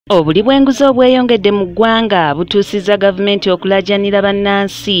Obuli bw'enguzi obweyongedde mu ggwanga butuusizza gavumenti okulaajanira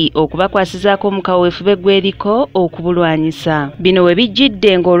bannansi okubakwasizaako mu kaweefube gw'eriko okubulwanyisa. Bino we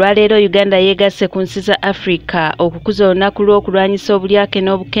bijjidde ng'olwaleero Uganda yeegasse ku nsi za Africa okukuza olunaku lw'okulwanyisa obulyake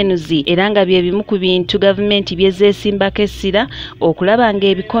n'obukenuzi era nga bye bimu ku bintu gavumenti byezeesimbako essira okulaba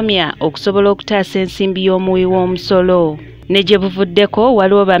ng'ebikomya okusobola okutaasa ensimbi y'omuwi w'omusolo. Ne gye buvuddeko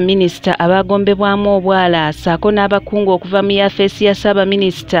waliwo baminisita abagombebwamu obwala ssaako n'abakungu okuva mu yafeesi ya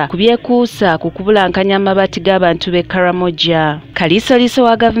Ssaabaminisita ku byekuusa ku kubulankanya amabaati g'abantu b'e Karamoja. Kaliisoliiso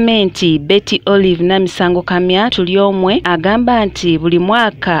wa gavumenti Betty Olive Namisango Kamya Tulyomwe agamba nti buli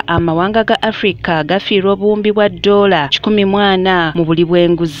mwaka amawanga ga Africa gafiirwa obuwumbi bwa $140 mu buli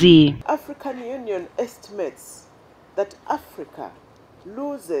bw'enguzi. African Union estimates that Africa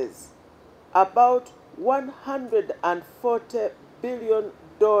loses about $140 billion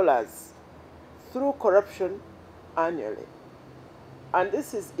through corruption annually. And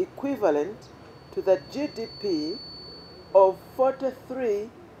this is equivalent to the GDP of 43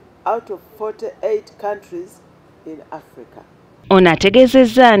 out of 48 countries in Africa. Ono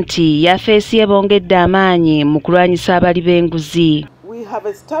ategeezezza nti yafeesi ye bongedde amaanyi mu kulwanyisa abali b'enguzi. We have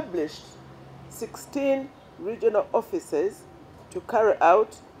established 16 regional offices to carry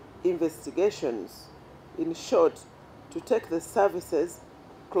out investigations. In short, to take the services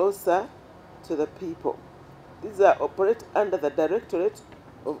closer to the people. These are operate under the Directorate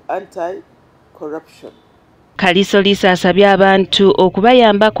of Anti-Corruption. Kaliisoliiso asabye abantu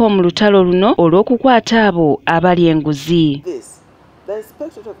okubayambako mu lutalo luno olw'okukwata abo abali enguzi. The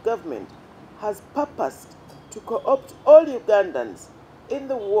Inspectorate of Government has purposed to co-opt all Ugandans in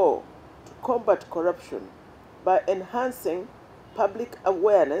the war to combat corruption by enhancing public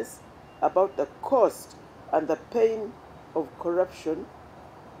awareness about the cost and the pain of corruption,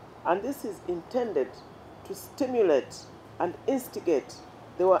 and this is intended to stimulate and instigate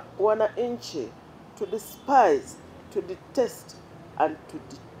the wananchi to despise, to detest, and to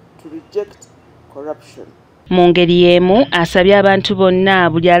reject corruption. Mu ngeri y'emu asabye abantu bonna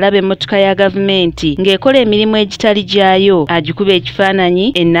buli alaba emmotoka ya gavumenti ng'ekola emirimu egitali gyayo agikuba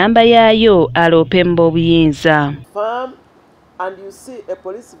ekifaananyi ennamba yaayo aloopemba obuyinza. And you see a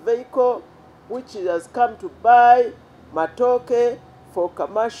police vehicle which has come to buy matoke for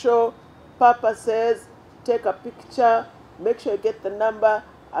commercial purposes, take a picture, make sure you get the number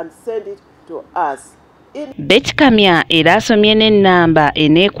and send it to us. Betty Kamya era asomye n'ennamba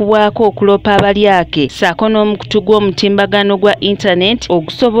eneekubwako okuloopa abalyake ssaako n'omukutu gw'omutimbagano gwa internet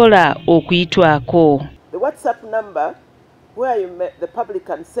okusobola okuyitwako. The WhatsApp number where the public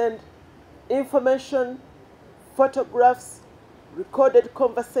can send information, photographs, recorded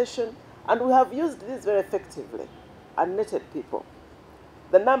conversation, and we have used this very effectively and netted people.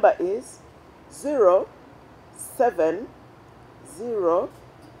 The number is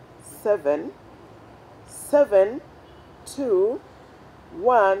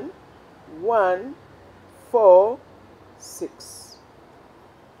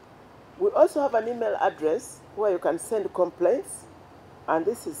We also have an email address where you can send complaints, and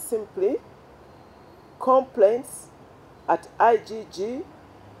this is simply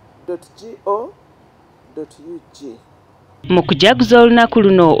complaints@igg.go.ug. Mu kujaguza olunaku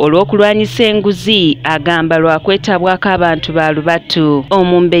luno olw'okulwanyisa enguzi agamba lwakwetabwako abantu ba lubatu.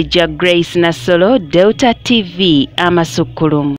 Omumbejja Grace Nassolo, Delta TV, Amasukkulumu.